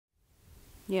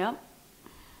Yep.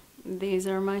 These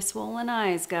are my swollen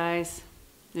eyes, guys.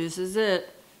 This is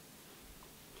it.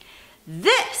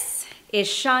 This is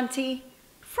Shanti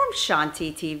from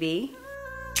Shanti TV.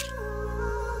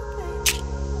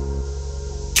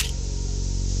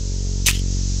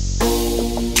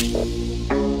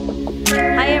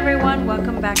 Hi everyone,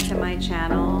 welcome back to my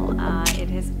channel. It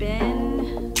has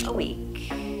been a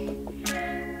week.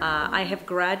 I have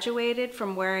graduated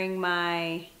from wearing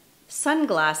my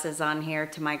sunglasses on here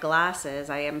to my glasses.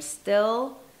 I am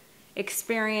still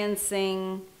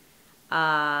experiencing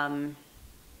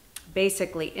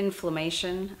basically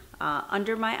inflammation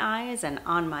under my eyes and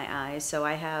on my eyes. So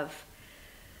I have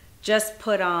just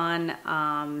put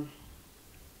on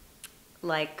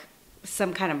like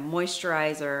some kind of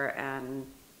moisturizer and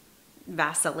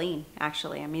Vaseline.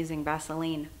 Actually, I'm using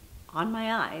Vaseline on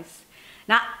my eyes,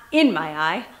 not in my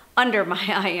eye, under my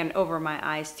eye and over my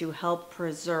eyes to help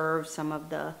preserve some of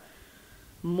the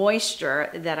moisture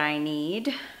that I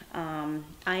need. I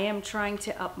am trying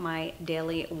to up my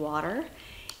daily water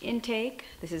intake.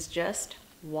 This is just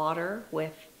water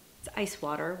with, it's ice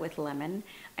water with lemon.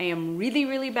 I am really,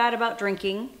 really bad about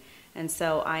drinking, and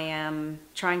so I am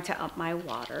trying to up my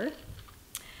water.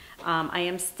 I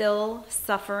am still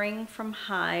suffering from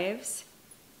hives.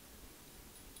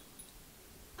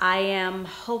 I am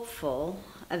hopeful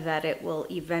that it will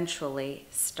eventually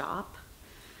stop.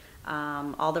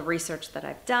 All the research that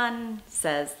I've done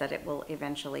says that it will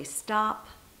eventually stop,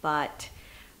 but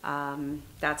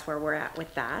that's where we're at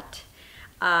with that.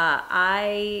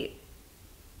 I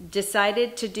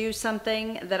decided to do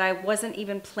something that I wasn't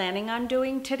even planning on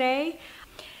doing today.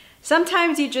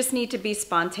 Sometimes you just need to be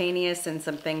spontaneous in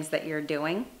some things that you're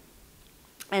doing.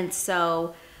 And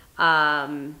so,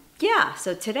 yeah,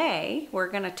 so today we're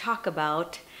gonna talk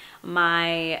about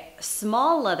my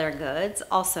small leather goods,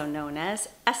 also known as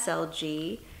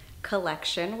SLG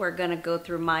Collection. We're gonna go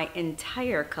through my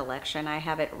entire collection. I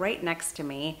have it right next to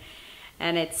me,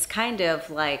 and it's kind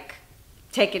of like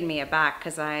taken me aback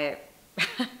because I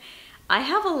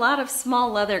have a lot of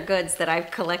small leather goods that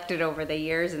I've collected over the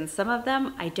years, and some of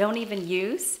them I don't even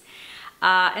use.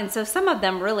 And so some of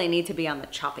them really need to be on the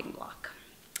chopping block.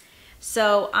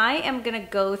 So I am gonna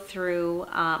go through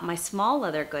my small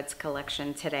leather goods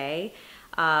collection today.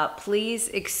 Please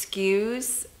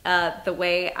excuse the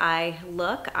way I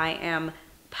look. I am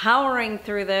powering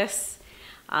through this,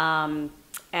 and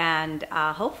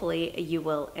hopefully you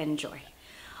will enjoy.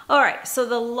 All right, so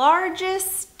the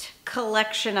largest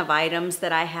collection of items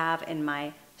that I have in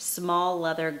my small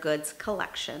leather goods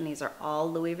collection, these are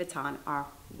all Louis Vuitton, are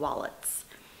wallets.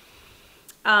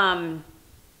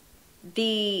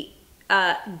 The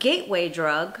gateway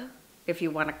drug, if you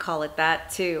want to call it that,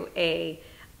 to a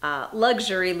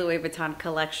luxury Louis Vuitton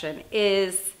collection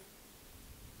is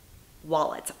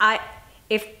wallets.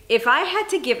 If I had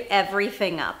to give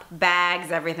everything up,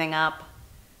 bags, everything up,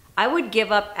 I would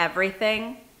give up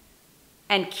everything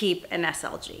and keep an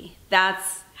SLG.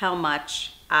 That's how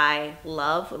much I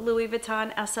love Louis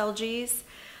Vuitton SLGs.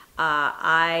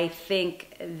 I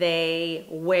think they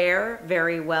wear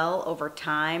very well over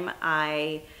time.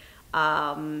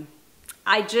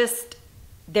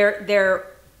 They're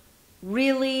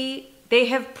really, they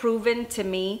have proven to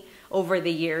me over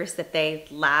the years that they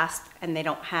last and they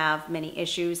don't have many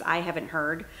issues. I haven't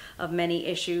heard of many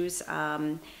issues.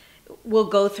 We'll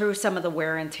go through some of the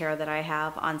wear and tear that I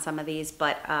have on some of these,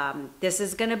 but this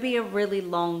is gonna be a really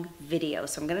long video,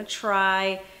 so I'm gonna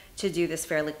try to do this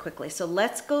fairly quickly. So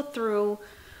let's go through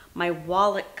my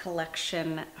wallet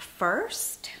collection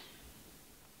first.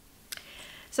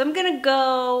 So I'm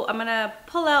gonna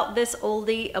pull out this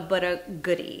oldie but a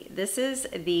goodie. This is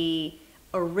the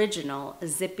original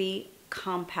Zippy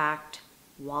compact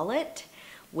wallet,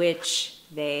 which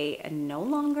they no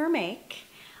longer make.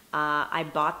 I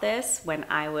bought this when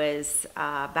I was,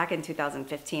 back in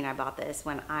 2015, I bought this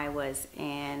when I was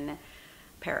in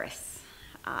Paris.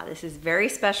 This is very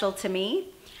special to me.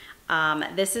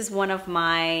 This is one of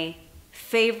my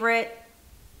favorite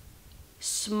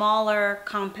smaller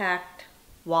compact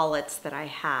wallets that I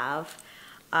have.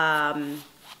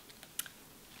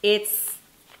 It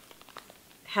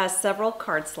has several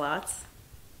card slots.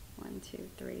 1, 2,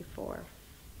 3, 4.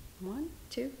 1,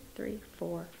 2, 3,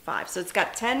 4, 5. So it's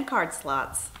got 10 card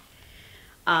slots.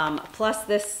 Plus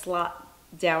this slot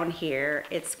down here.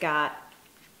 It's got,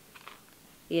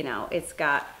 you know, it's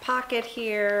got pocket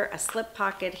here, a slip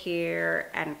pocket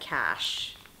here, and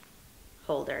cash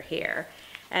holder here.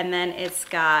 And then it's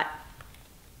got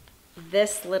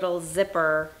this little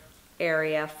zipper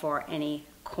area for any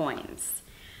coins.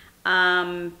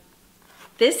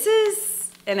 This is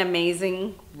an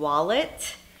amazing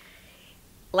wallet.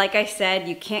 Like I said,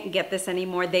 you can't get this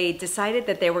anymore. They decided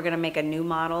that they were gonna make a new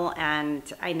model, and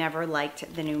I never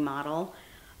liked the new model.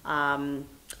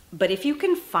 But if you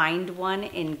can find one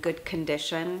in good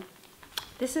condition,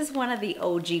 this is one of the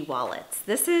OG wallets.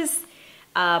 This is,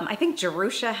 I think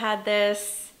Jerusha had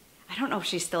this. I don't know if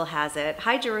she still has it.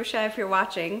 Hi Jerusha, if you're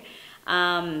watching.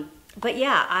 But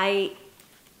yeah, I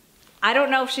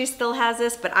don't know if she still has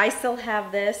this, but I still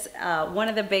have this. One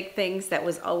of the big things that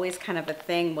was always kind of a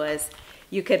thing was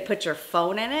you could put your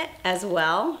phone in it as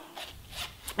well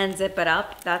and zip it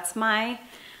up. That's my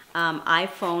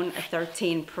iPhone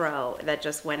 13 Pro that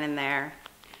just went in there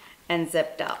and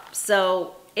zipped up.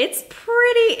 So it's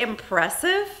pretty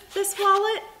impressive, this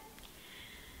wallet.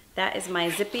 That is my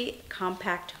Zippy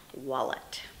compact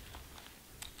wallet.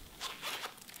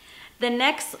 The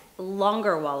next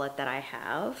longer wallet that I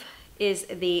have is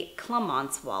the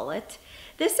Clemence Wallet.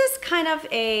 This is kind of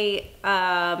a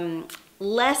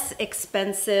less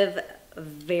expensive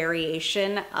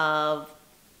variation of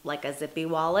like a Zippy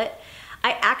wallet.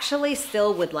 I actually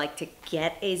still would like to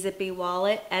get a Zippy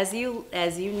wallet. As you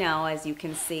know, as you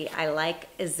can see, I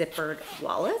like zippered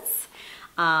wallets.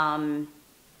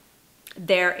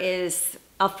 There is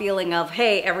a feeling of,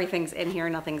 hey, everything's in here,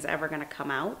 nothing's ever gonna come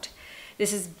out.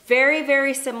 This is very,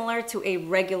 very similar to a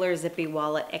regular Zippy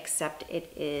wallet, except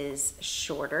it is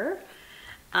shorter.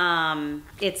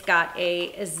 It's got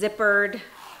a zippered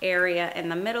area in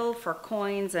the middle for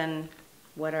coins and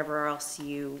whatever else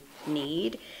you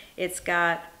need. It's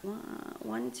got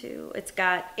it's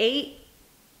got 8,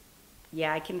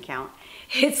 yeah, I can count.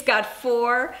 It's got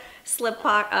 4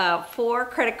 4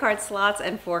 credit card slots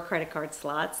and 4 credit card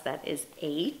slots. That is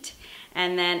 8.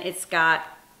 And then it's got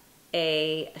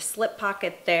a slip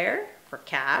pocket there for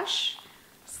cash,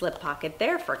 slip pocket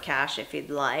there for cash if you'd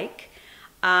like.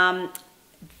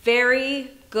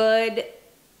 Very good,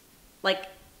 like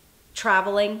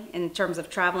traveling, in terms of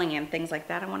traveling and things like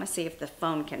that. I want to see if the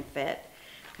phone can fit,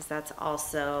 because that's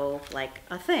also like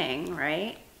a thing,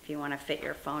 right? If you want to fit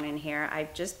your phone in here. I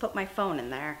just put my phone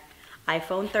in there.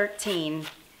 iPhone 13,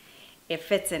 it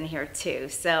fits in here too.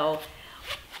 So,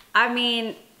 I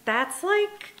mean, that's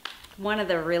like one of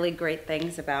the really great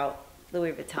things about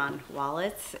Louis Vuitton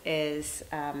wallets is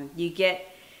you get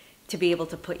to be able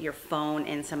to put your phone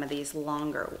in some of these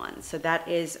longer ones. So that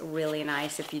is really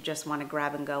nice if you just want to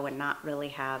grab and go and not really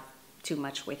have too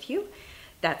much with you.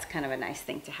 That's kind of a nice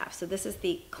thing to have. So this is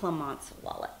the Clemence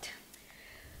wallet.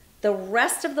 The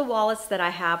rest of the wallets that I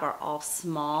have are all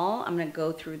small. I'm gonna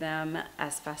go through them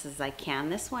as fast as I can.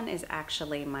 This one is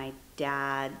actually my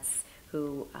dad's,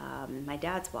 my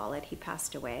dad's wallet. He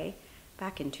passed away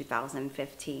back in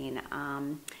 2015.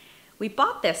 We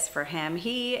bought this for him.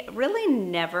 He really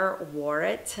never wore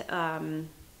it, and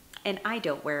I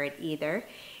don't wear it either.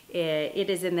 It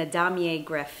is in the Damier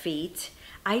Graphite.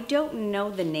 I don't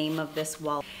know the name of this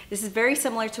wallet. This is very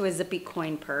similar to a Zippy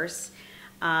coin purse.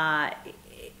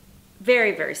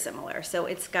 Very, very similar. So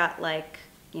it's got like,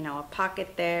 you know, a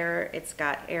pocket there. It's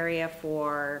got area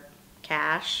for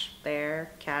cash there,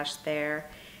 cash there.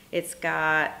 It's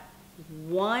got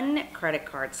 1 credit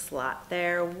card slot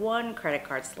there, 1 credit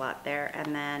card slot there,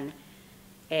 and then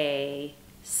a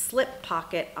slip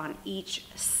pocket on each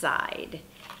side.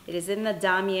 It is in the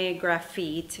Damier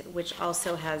Graphite, which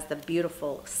also has the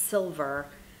beautiful silver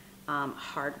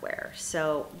hardware.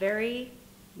 So very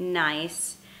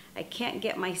nice. I can't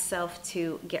get myself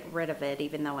to get rid of it,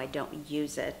 even though I don't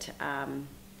use it,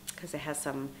 because it has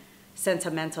some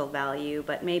sentimental value,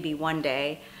 but maybe one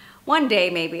day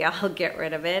maybe I'll get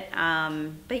rid of it.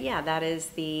 But yeah, that is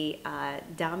the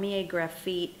Damier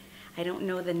Graphite. I don't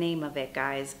know the name of it,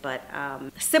 guys, but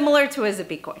similar to a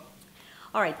Zippy coin.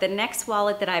 All right, the next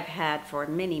wallet that I've had for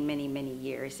many, many, many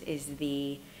years is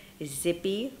the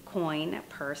Zippy coin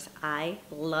purse. I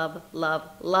love, love,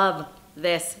 love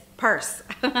this purse.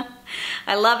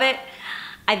 I love it.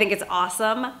 I think it's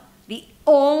awesome. The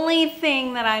only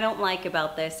thing that I don't like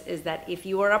about this is that if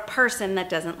you are a person that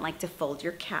doesn't like to fold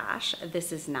your cash,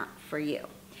 this is not for you.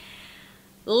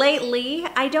 Lately,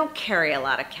 I don't carry a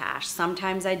lot of cash.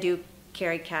 Sometimes I do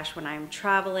carry cash when I'm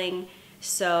traveling.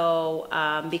 So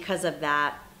because of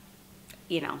that,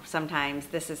 you know, sometimes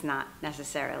this is not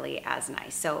necessarily as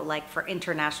nice. So like for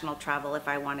international travel, if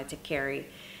I wanted to carry,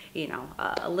 you know,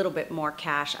 a little bit more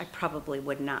cash, I probably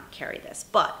would not carry this.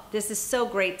 But this is so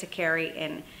great to carry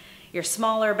in your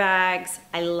smaller bags.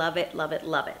 I love it, love it,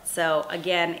 love it. So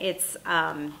again, it's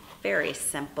very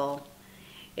simple.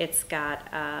 It's got,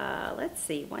 let's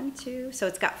see, 1, 2, so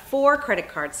it's got 4 credit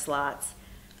card slots,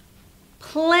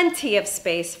 plenty of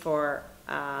space for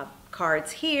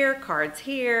cards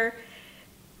here,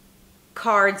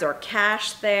 cards or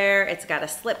cash there. It's got a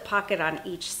slip pocket on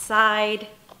each side.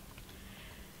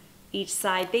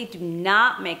 They do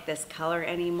not make this color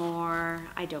anymore.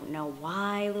 I don't know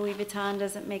why Louis Vuitton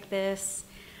doesn't make this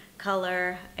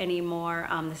color anymore.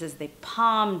 This is the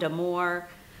Pomme d'Amour,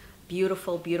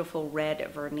 beautiful, beautiful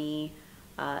red Vernis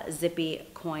Zippy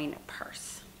coin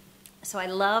purse. So I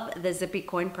love the Zippy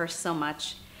coin purse so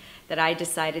much that I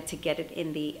decided to get it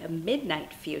in the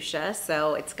midnight fuchsia.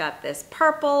 So it's got this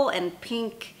purple and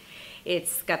pink.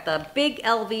 It's got the big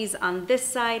LVs on this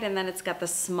side, and then it's got the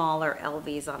smaller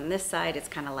LVs on this side. It's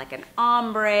kind of like an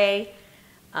ombre,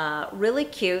 really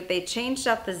cute. They changed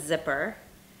out the zipper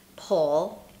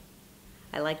pull.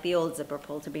 I like the old zipper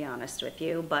pull, to be honest with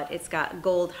you, but it's got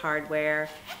gold hardware,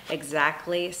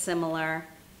 exactly similar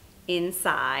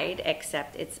inside,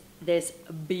 except it's this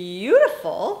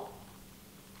beautiful,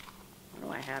 what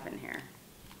do I have in here?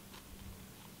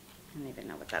 I don't even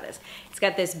know what that is. It's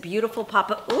got this beautiful pop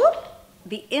of, ooh,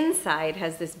 the inside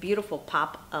has this beautiful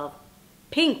pop of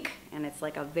pink, and it's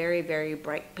like a very, very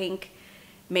bright pink.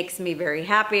 Makes me very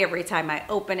happy. Every time I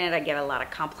open it, I get a lot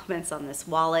of compliments on this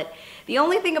wallet. The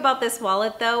only thing about this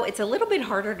wallet though, it's a little bit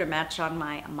harder to match on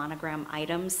my monogram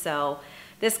items. So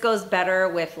this goes better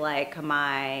with like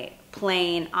my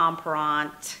plain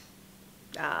empreinte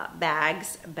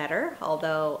bags better.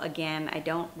 Although again, I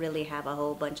don't really have a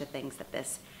whole bunch of things that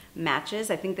this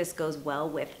matches. I think this goes well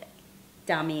with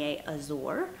Damier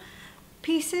Azur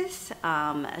pieces.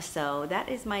 So that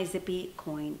is my Zippy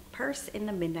coin purse in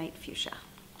the midnight fuchsia.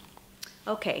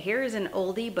 Okay, here is an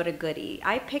oldie but a goodie.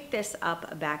 I picked this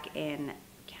up back in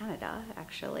Canada,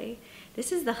 actually.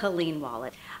 This is the Helene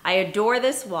wallet. I adore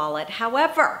this wallet.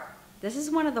 However, this is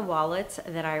one of the wallets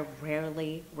that I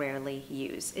rarely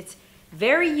use. It's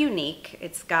very unique.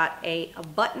 It's got a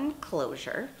button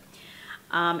closure,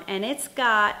 and it's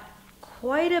got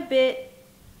quite a bit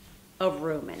of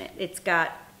room in it. It's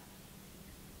got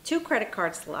 2 credit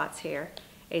card slots here,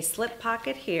 a slip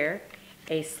pocket here,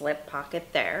 a slip pocket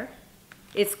there.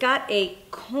 It's got a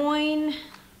coin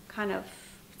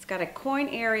it's got a coin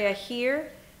area here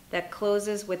that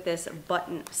closes with this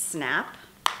button snap.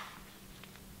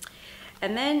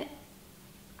 And then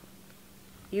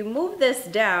you move this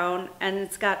down and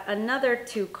it's got another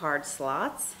 2 card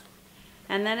slots.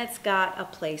 And then it's got a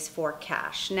place for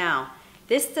cash. Now,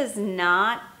 this does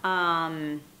not,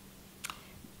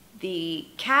 the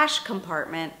cash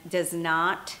compartment does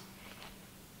not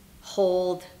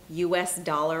hold US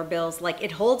dollar bills. Like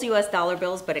it holds US dollar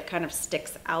bills, but it kind of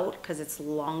sticks out because it's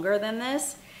longer than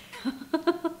this.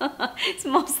 It's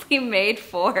mostly made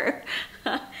for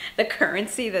the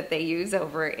currency that they use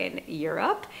over in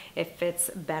Europe. It fits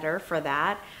better for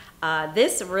that.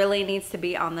 This really needs to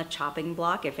be on the chopping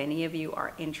block. If any of you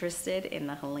are interested in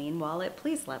the Helene wallet,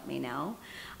 please let me know.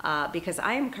 Because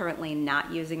I am currently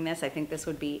not using this. I think this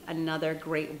would be another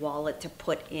great wallet to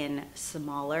put in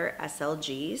smaller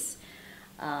SLGs.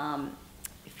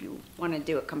 If you want to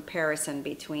do a comparison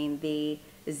between the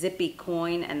Zippy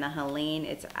coin and the Helene,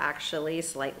 it's actually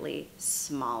slightly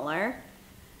smaller.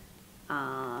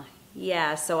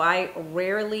 Yeah, so I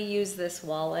rarely use this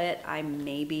wallet. I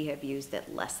maybe have used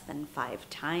it less than 5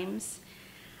 times.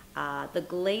 The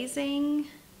glazing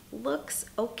looks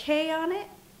okay on it.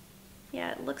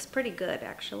 Yeah, it looks pretty good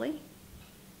actually.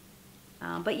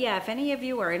 But yeah, if any of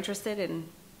you are interested in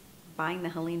buying the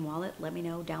Helene wallet, let me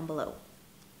know down below.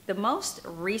 The most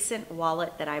recent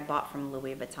wallet that I bought from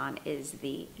Louis Vuitton is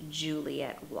the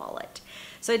Juliette Wallet.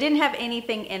 So I didn't have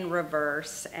anything in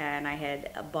reverse, and I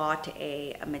had bought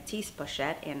a Matisse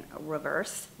Pochette in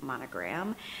reverse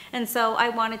monogram. And so I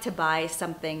wanted to buy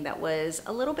something that was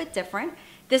a little bit different.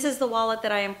 This is the wallet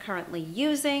that I am currently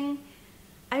using.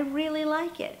 I really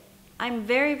like it. I'm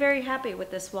very, very happy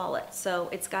with this wallet. So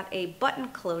it's got a button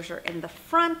closure in the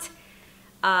front.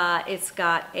 It's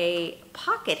got a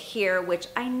pocket here, which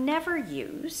I never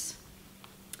use.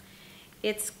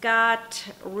 It's got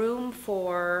room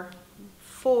for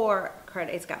 4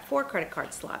 credit. It's got 4 credit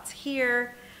card slots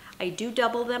here. I do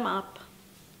double them up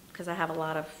because I have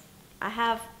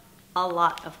a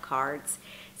lot of cards.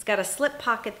 It's got a slip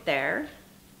pocket there.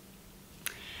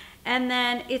 And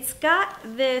then it's got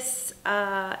this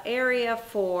area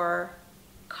for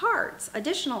cards,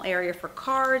 additional area for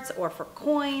cards or for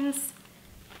coins.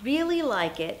 Really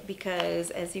like it because,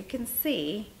 as you can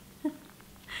see,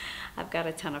 I've got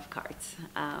a ton of cards.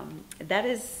 That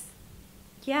is,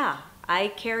 yeah, I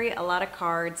carry a lot of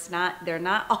cards. They're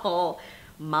not all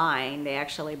mine. They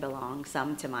actually belong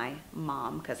some to my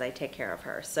mom because I take care of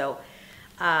her. So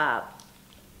I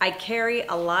carry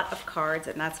a lot of cards,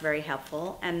 and that's very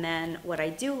helpful. And then what I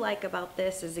do like about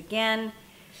this is, again,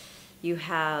 You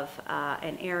have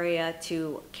an area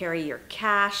to carry your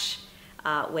cash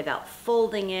without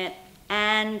folding it,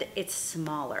 and it's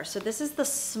smaller. So this is the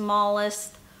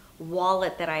smallest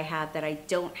wallet that I have that I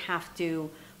don't have to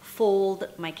fold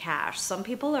my cash. Some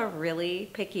people are really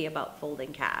picky about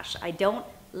folding cash. I don't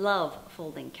love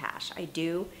folding cash. I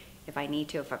do if I need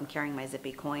to, if I'm carrying my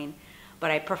Zippy coin, but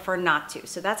I prefer not to.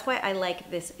 So that's why I like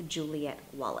this Juliette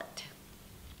wallet.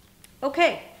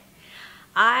 Okay,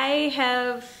 I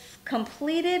have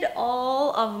completed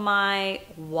all of my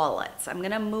wallets. I'm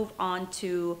gonna move on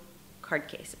to card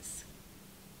cases.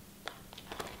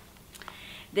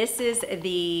 This is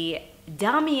the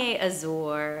Damier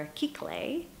Azur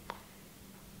Cles.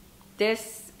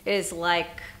 This is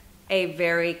like a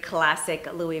very classic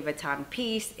Louis Vuitton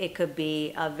piece. It could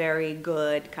be a very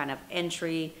good kind of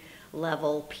entry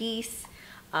level piece.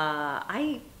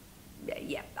 I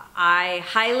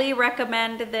highly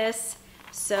recommend this.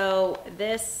 So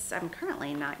this, I'm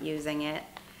currently not using it,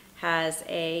 has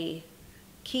a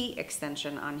key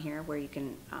extension on here where you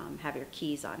can have your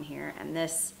keys on here. And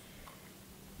this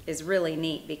is really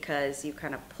neat because you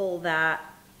kind of pull that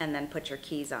and then put your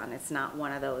keys on. It's not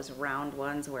one of those round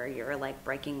ones where you're like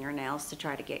breaking your nails to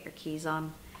try to get your keys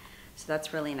on. So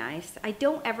that's really nice. I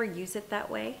don't ever use it that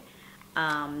way,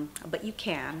 but you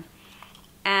can.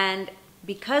 And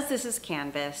because this is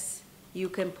canvas, you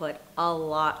can put a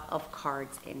lot of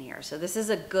cards in here. So this is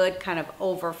a good kind of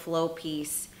overflow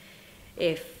piece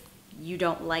if you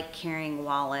don't like carrying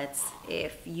wallets,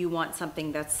 if you want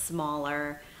something that's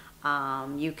smaller.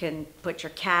 You can put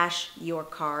your cash, your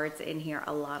cards in here.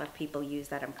 A lot of people use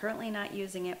that. I'm currently not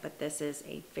using it, but this is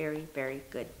a very, very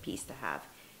good piece to have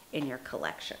in your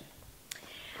collection.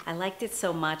 I liked it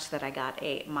so much that I got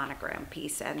a monogram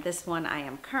piece, and this one I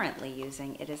am currently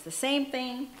using. It is the same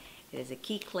thing. It is a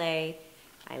Cles.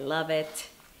 I love it.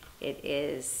 It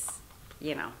is,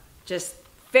 you know, just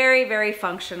very, very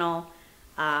functional.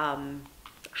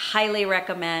 Highly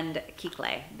recommend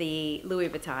Cles, the Louis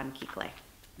Vuitton Cles.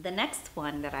 The next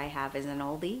one that I have is an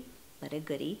oldie, but a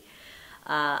goodie.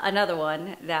 Another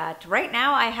one that right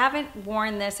now I haven't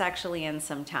worn this actually in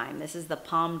some time. This is the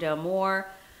Pomme d'Amour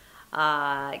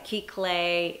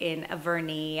Cles in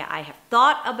Vernis. I have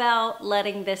thought about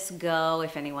letting this go.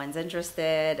 If anyone's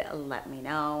interested, let me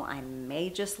know. I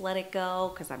may just let it go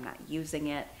because I'm not using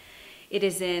it. It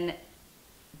is in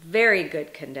very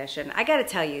good condition. I gotta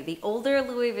tell you, the older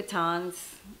Louis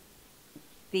Vuittons,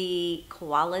 the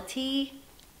quality,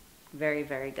 very,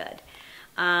 very good.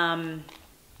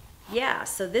 Yeah,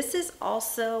 so this is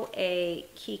also a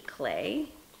Cles.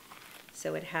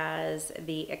 So it has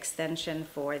the extension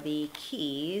for the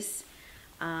keys.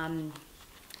 And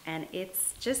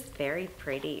it's just very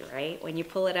pretty, right? When you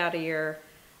pull it out of your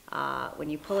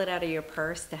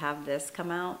purse to have this come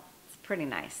out, it's pretty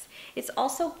nice. It's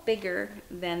also bigger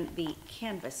than the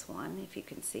canvas one, if you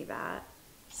can see that.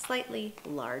 Slightly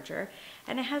larger,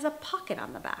 and it has a pocket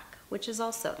on the back, which is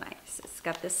also nice. It's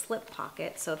got this slip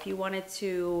pocket, so if you wanted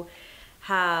to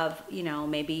have, you know,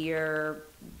 maybe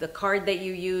the card that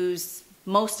you use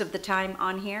most of the time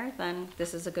on here, then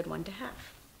this is a good one to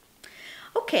have.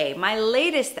 Okay, my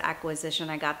latest acquisition,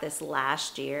 I got this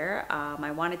last year.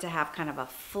 I wanted to have kind of a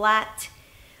flat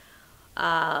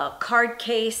card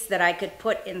case that I could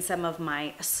put in some of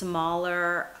my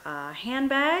smaller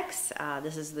handbags.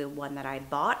 This is the one that I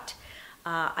bought.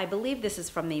 I believe this is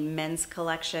from the men's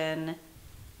collection.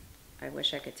 I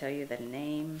wish I could tell you the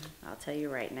name. I'll tell you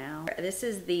right now. This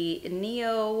is the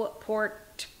Neo,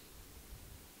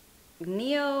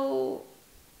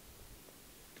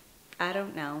 I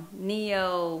don't know,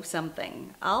 Neo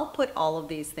something. I'll put all of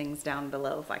these things down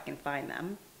below if I can find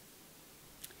them.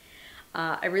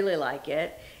 I really like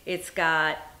it. It's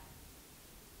got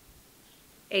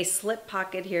a slip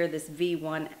pocket here, this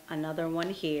V1, another one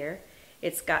here.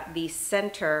 It's got the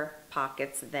center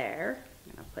pockets there.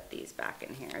 I'm gonna put these back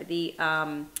in here. The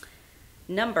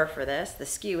number for this, the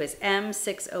SKU is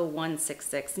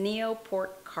M60166, Neo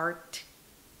Porte-Cartes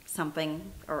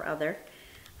something or other.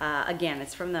 Again,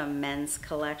 it's from the men's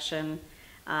collection,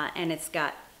 and it's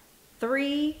got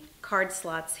 3 card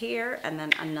slots here and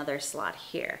then another slot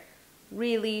here.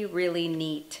 Really, really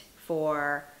neat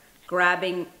for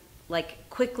grabbing, like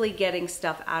quickly getting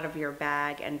stuff out of your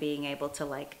bag and being able to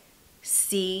like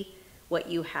see what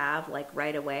you have like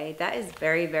right away. That is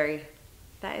very, very,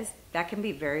 that can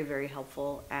be very, very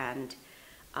helpful and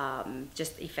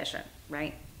just efficient,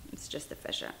 right? It's just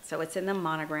efficient. So it's in the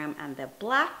monogram and the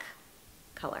black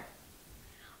color.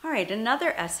 All right,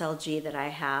 another SLG that I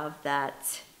have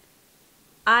that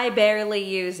I barely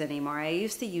use anymore. I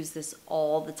used to use this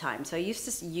all the time. So I used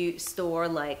to store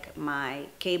like my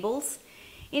cables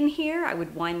in here. I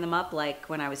would wind them up, like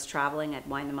when I was traveling, I'd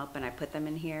wind them up and I put them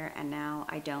in here, and now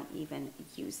I don't even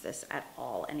use this at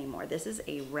all anymore. This is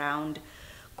a round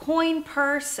coin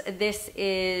purse. This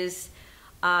is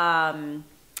a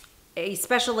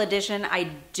special edition.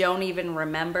 I don't even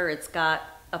remember. It's got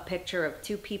a picture of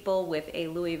two people with a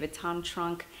Louis Vuitton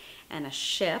trunk and a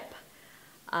ship.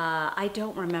 I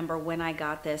don't remember when I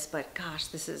got this, but gosh,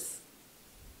 this is,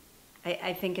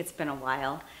 I think it's been a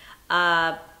while.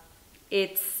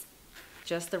 It's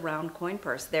just a round coin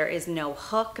purse. There is no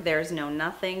hook, there's no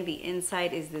nothing. The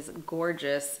inside is this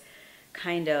gorgeous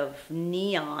kind of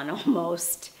neon,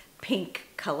 almost pink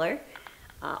color.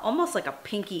 Almost like a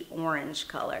pinky orange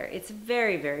color. It's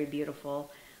very, very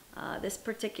beautiful. This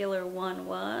particular one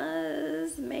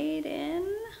was made in,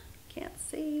 can't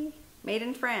see, made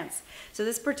in France. So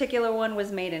this particular one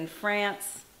was made in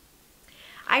France.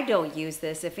 I don't use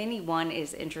this. If anyone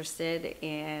is interested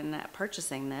in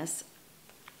purchasing this,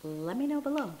 let me know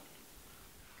below.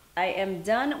 I am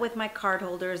done with my card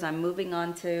holders. I'm moving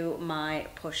on to my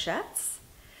pochettes.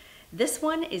 This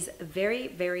one is very,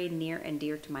 very near and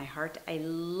dear to my heart. I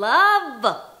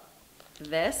love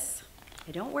this.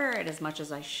 I don't wear it as much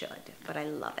as I should, but I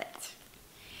love it.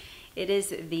 It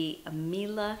is the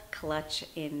Milla clutch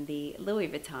in the Louis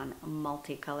Vuitton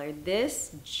multicolor.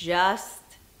 This just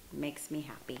makes me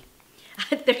happy.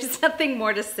 There's nothing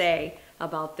more to say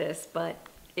about this, but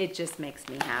it just makes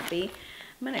me happy.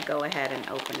 I'm gonna go ahead and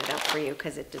open it up for you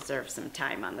because it deserves some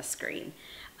time on the screen.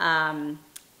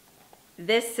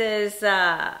 This is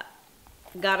got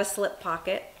a slip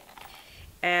pocket,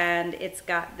 and it's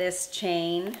got this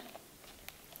chain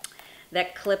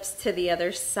that clips to the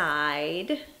other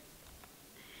side,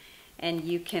 and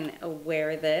you can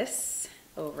wear this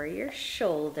over your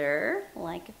shoulder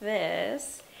like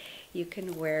this. You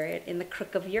can wear it in the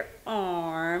crook of your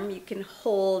arm. You can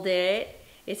hold it.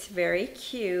 It's very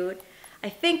cute. I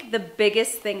think the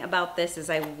biggest thing about this is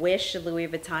I wish Louis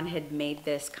Vuitton had made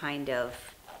this kind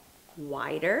of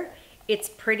wider. It's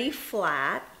pretty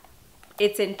flat.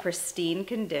 It's in pristine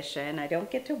condition. I don't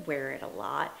get to wear it a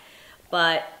lot,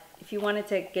 but if you wanted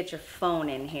to get your phone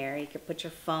in here, you could put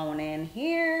your phone in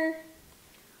here.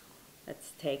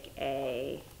 Let's take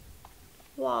a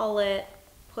wallet,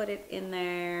 put it in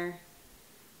there.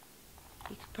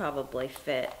 You could probably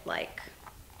fit like,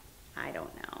 I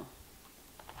don't know,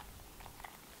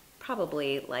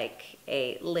 probably like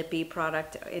a lippy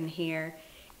product in here.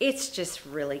 It's just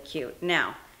really cute.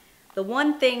 Now, the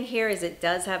one thing here is it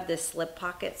does have this slip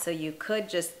pocket, so you could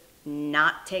just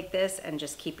not take this and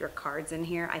just keep your cards in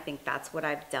here. I think that's what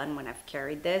I've done when I've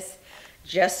carried this,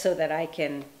 just so that I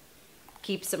can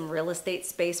keep some real estate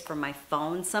space for my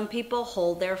phone. Some people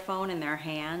hold their phone in their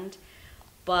hand,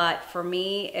 but for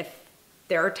me, if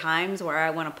there are times where I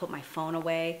want to put my phone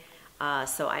away,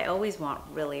 so I always want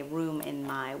really room in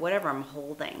my, whatever I'm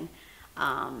holding.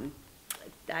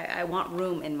 I want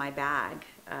room in my bag,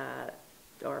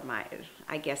 or my,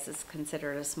 I guess is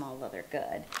considered a small leather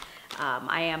good.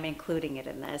 I am including it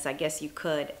in this. I guess you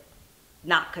could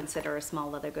not consider a small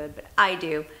leather good, but I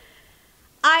do.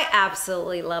 I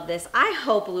absolutely love this. I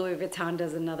hope Louis Vuitton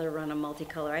does another run of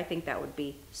multicolor. I think that would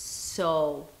be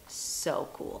so, so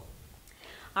cool.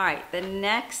 All right, the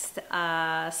next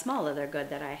small leather good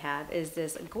that I have is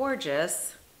this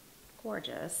gorgeous,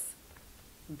 gorgeous,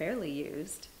 barely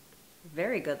used,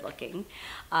 very good looking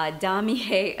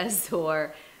Damier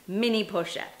Azur mini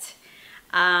pochette.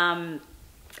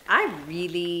 I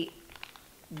really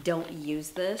don't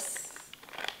use this.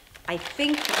 I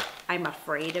think I'm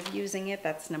afraid of using it.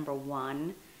 That's number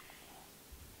one.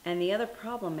 And the other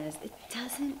problem is it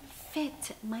doesn't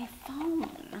fit my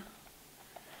phone.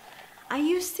 I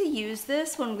used to use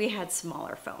this when we had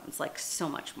smaller phones, like so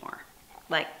much more.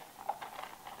 Like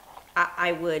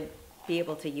I would be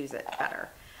able to use it better.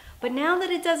 But now that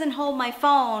it doesn't hold my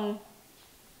phone,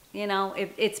 you know,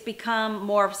 it's become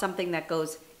more of something that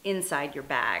goes inside your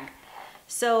bag.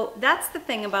 So that's the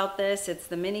thing about this. It's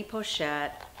the mini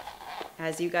pochette.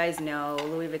 As you guys know,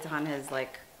 Louis Vuitton has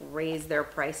like raised their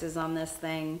prices on this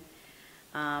thing.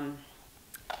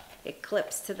 It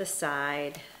clips to the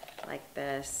side like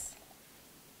this.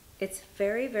 It's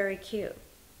very, very cute.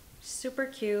 Super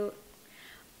cute,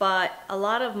 but a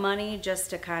lot of money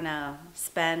just to kind of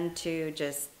spend to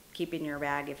just keep in your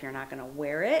bag if you're not gonna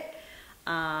wear it.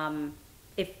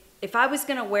 If I was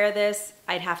gonna wear this,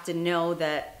 I'd have to know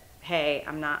that, hey,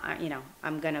 I'm not, you know,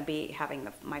 I'm gonna be having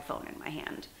my phone in my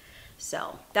hand.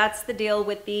 So that's the deal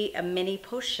with the mini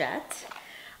pochette.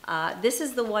 This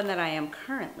is the one that I am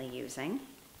currently using.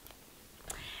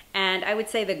 And I would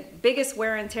say the biggest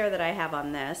wear and tear that I have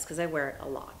on this, because I wear it a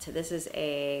lot. This is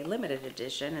a limited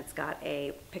edition. It's got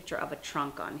a picture of a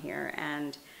trunk on here.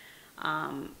 And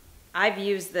I've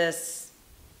used this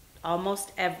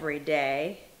almost every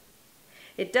day.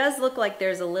 It does look like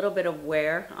there's a little bit of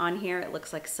wear on here. It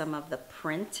looks like some of the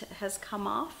print has come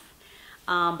off.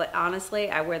 But honestly,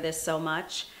 I wear this so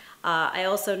much. I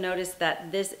also noticed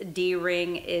that this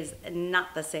D-ring is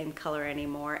not the same color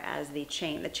anymore as the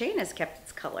chain. The chain has kept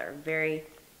its color very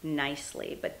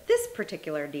nicely, but this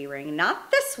particular D-ring, not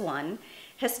this one,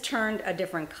 has turned a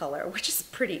different color, which is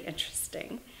pretty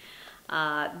interesting.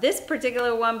 This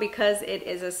particular one, because it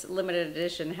is a limited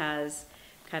edition, has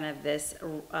kind of this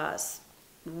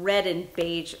red and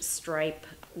beige stripe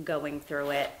going through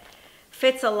it.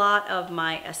 Fits a lot of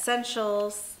my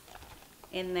essentials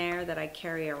in there that I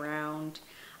carry around.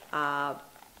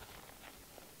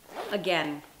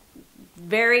 Again,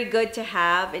 very good to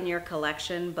have in your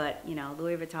collection, but you know,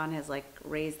 Louis Vuitton has like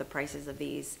raised the prices of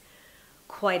these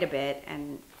quite a bit.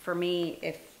 And for me,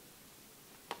 if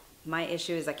my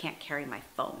issue is I can't carry my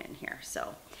phone in here.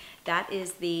 So that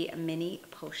is the mini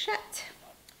pochette.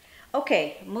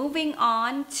 Okay, moving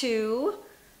on to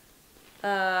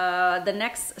the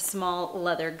next small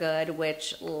leather good,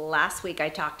 which last week I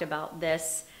talked about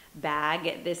this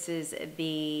bag. This is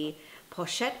the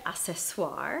Pochette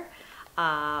accessoire,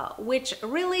 which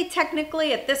really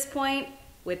technically at this point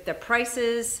with the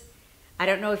prices, I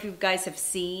don't know if you guys have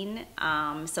seen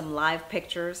some live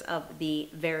pictures of the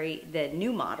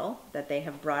new model that they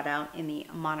have brought out in the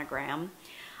monogram.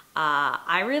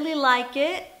 I really like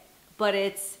it, but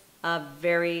it's a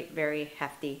very, very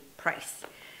hefty price.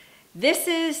 This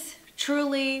is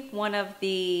truly one of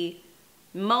the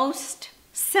most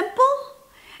simple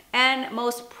and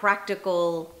most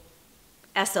practical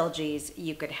SLGs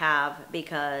you could have,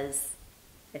 because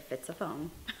it fits a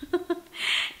phone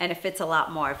and it fits a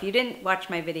lot more. If you didn't watch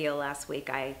my video last week,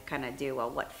 I kind of do a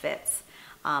what fits.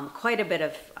 Quite a bit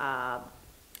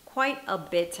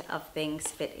of things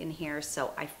fit in here,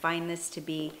 so I find this to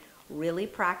be really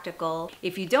practical.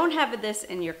 If you don't have this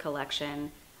in your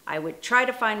collection, I would try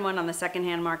to find one on the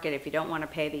secondhand market if you don't want to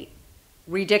pay the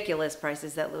ridiculous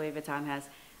prices that Louis Vuitton has.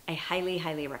 I highly,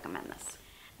 highly recommend this.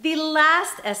 The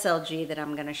last SLG that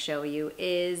I'm going to show you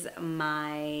is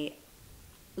my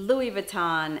Louis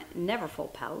Vuitton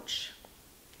Neverfull pouch.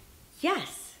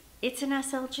 Yes, it's an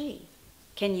SLG.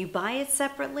 Can you buy it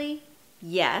separately?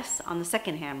 Yes, on the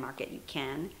secondhand market you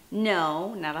can.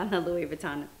 No, not on the Louis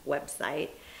Vuitton website.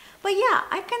 But yeah,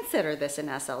 I consider this an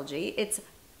SLG. It's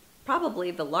probably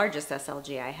the largest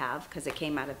SLG I have because it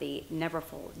came out of the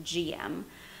Neverfull GM.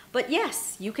 But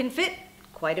yes, you can fit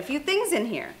quite a few things in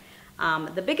here.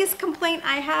 The biggest complaint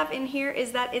I have in here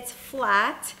is that it's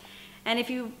flat, and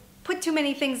if you put too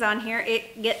many things on here,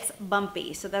 it gets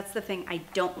bumpy. So that's the thing I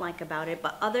don't like about it.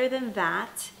 But other than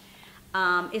that,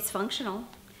 it's functional.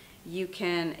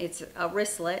 It's a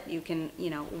wristlet. You can, you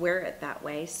know, wear it that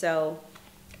way. So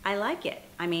I like it.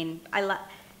 I mean,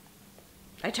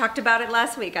 I talked about it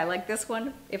last week. I like this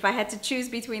one. If I had to choose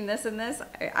between this and this,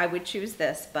 I would choose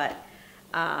this. But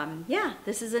yeah,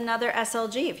 this is another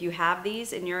SLG. If you have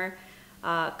these in your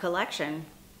collection,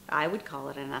 I would call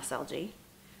it an SLG.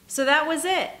 So that was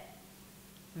it.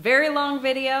 Very long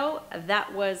video.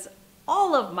 That was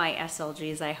all of my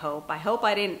SLGs, I hope. I hope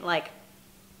I didn't like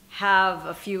have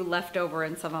a few left over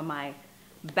in some of my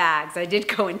bags. I did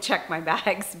go and check my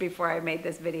bags before I made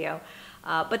this video.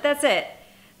 But that's it.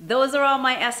 Those are all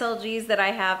my SLGs that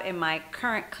I have in my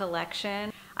current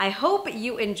collection. I hope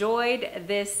you enjoyed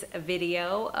this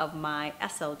video of my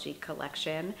SLG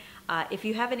collection. If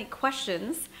you have any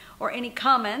questions or any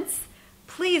comments,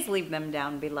 please leave them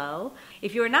down below.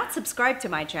 If you are not subscribed to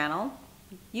my channel,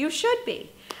 you should be.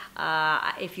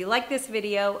 If you like this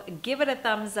video, give it a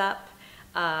thumbs up.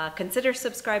 Consider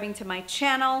subscribing to my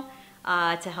channel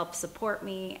to help support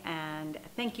me, and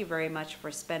thank you very much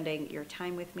for spending your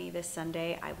time with me this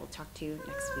Sunday. I will talk to you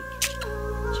next week.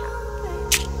 Ciao.